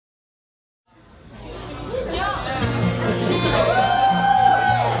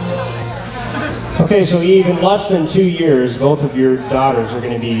Okay, so Eve, in less than 2 years, both of your daughters are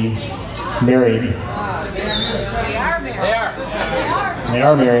going to be married. They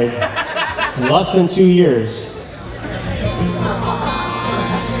are married. In less than 2 years.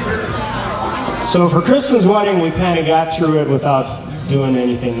 So for Kristen's wedding, we kind of got through it without doing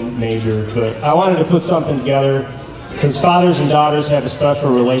anything major, but I wanted to put something together because fathers and daughters have a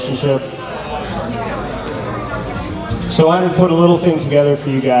special relationship. So I wanted to put a little thing together for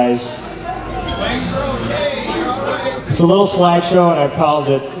you guys. It's a little slideshow, and I've called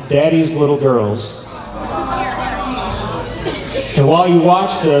it Daddy's Little Girls. And while you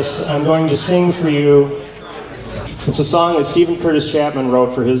watch this, I'm going to sing for you. It's a song that Stephen Curtis Chapman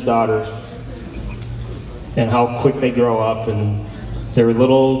wrote for his daughters, and how quick they grow up, and they're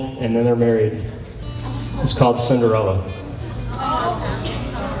little and then they're married. It's called Cinderella.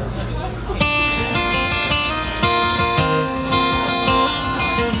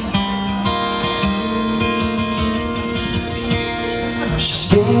 She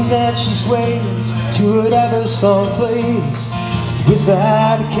spins and she sways to whatever song plays,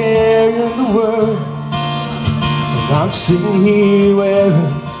 without a care in the world. And I'm sitting here wearing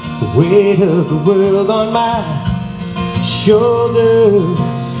the weight of the world on my shoulders.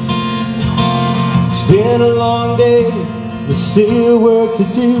 It's been a long day, there's still work to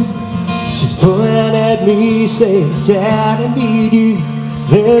do. She's pulling at me saying, Dad, I need you.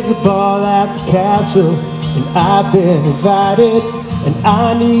 There's a ball at the castle and I've been invited, and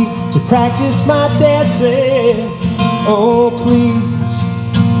I need to practice my dancing. Oh please,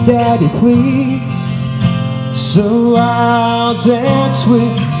 Daddy, please. So I'll dance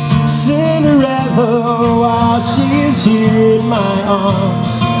with Cinderella while she's here in my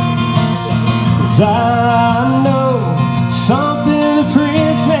arms. 'Cause I know something the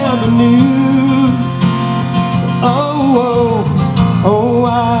prince never knew. Oh, oh, oh,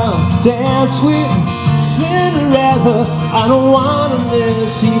 I'll dance with Cinderella. I don't want to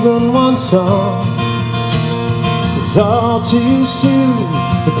miss even one song. 'Cause all too soon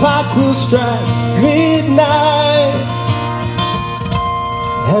the clock will strike midnight,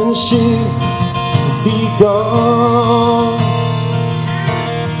 and she'll be gone.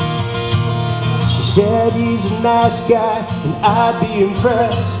 She said he's a nice guy and I'd be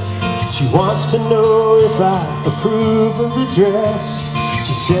impressed. She wants to know if I approve of the dress.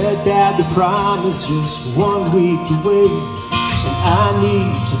 She said that the prom is just 1 week away, and I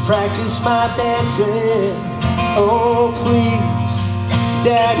need to practice my dancing. Oh please,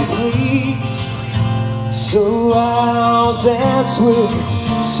 Daddy, please. So I'll dance with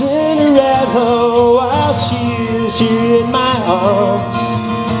Cinderella while she is here in my arms.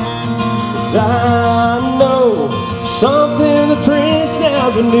 'Cause I know something the prince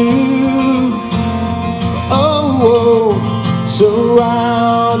never knew. Oh, oh, so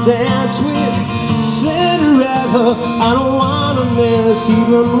I'll dance with Cinderella. I don't want to miss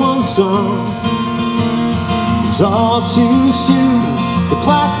even one song. 'Cause all too soon the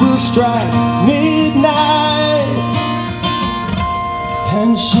clock will strike midnight,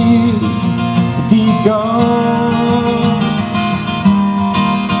 and she'll be gone.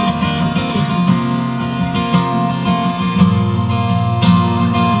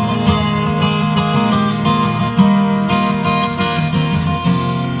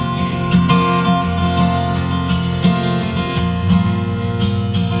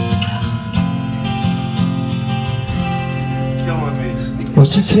 Well,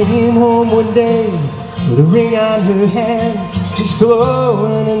 she came home one day with a ring on her hand, just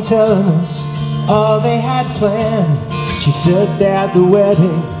glowing and telling us all they had planned. She said that the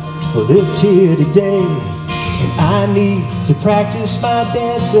wedding, well, it's here today, and I need to practice my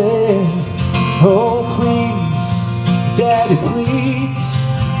dancing. Oh please, Daddy, please.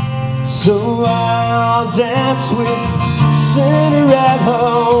 So I'll dance with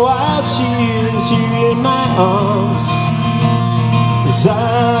Cinderella while she is here in my arms. 'Cause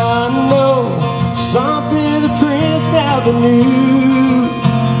I know something the prince never knew.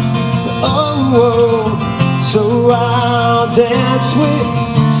 Oh, oh, so I'll dance with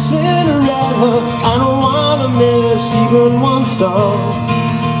Cinderella. I don't want to miss even one song.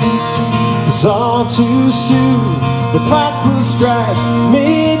 'Cause all too soon the clock will strike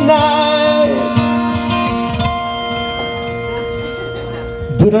midnight,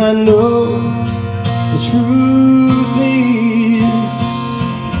 but I know the truth is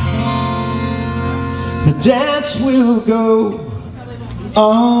the dance will go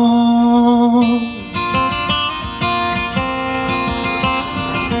on.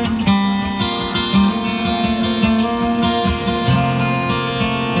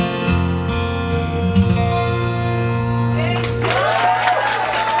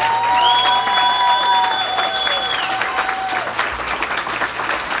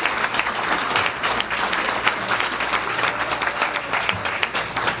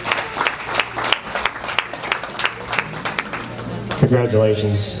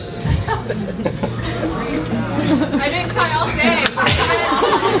 Congratulations. I didn't cry all day.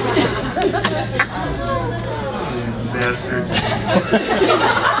 Bastard.